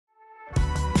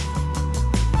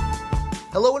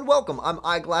Hello and welcome, I'm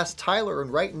Eyeglass Tyler,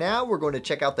 and right now we're going to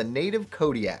check out the native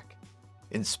Kodiak.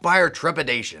 Inspire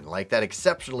trepidation like that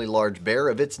exceptionally large bear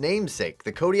of its namesake,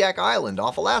 the Kodiak Island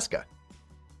off Alaska.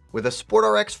 With a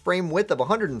SportRx frame width of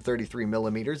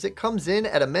 133mm, it comes in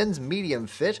at a men's medium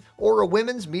fit or a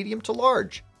women's medium to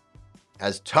large.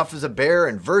 As tough as a bear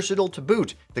and versatile to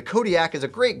boot, the Kodiak is a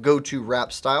great go-to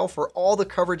wrap style for all the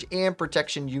coverage and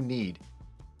protection you need.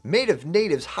 Made of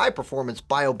Native's high-performance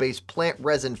bio-based plant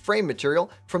resin frame material,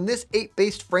 from this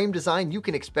 8-based frame design you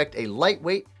can expect a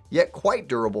lightweight yet quite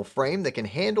durable frame that can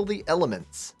handle the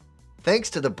elements.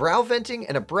 Thanks to the brow venting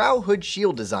and a brow hood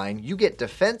shield design, you get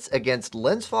defense against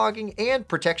lens fogging and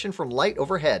protection from light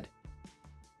overhead.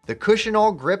 The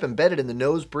cushion-all grip embedded in the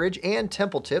nose bridge and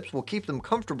temple tips will keep them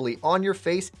comfortably on your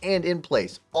face and in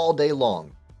place all day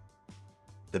long.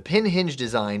 The pin hinge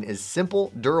design is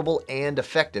simple, durable, and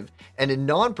effective, and in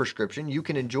non-prescription you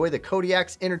can enjoy the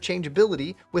Kodiak's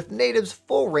interchangeability with Native's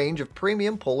full range of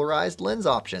premium polarized lens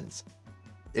options.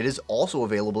 It is also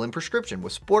available in prescription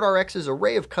with SportRx's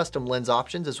array of custom lens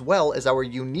options as well as our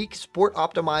unique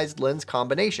sport-optimized lens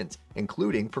combinations,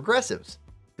 including progressives.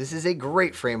 This is a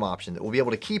great frame option that will be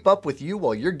able to keep up with you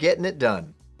while you're getting it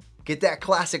done. Get that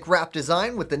classic wrap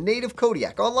design with the native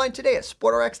Kodiak online today at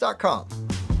SportRx.com.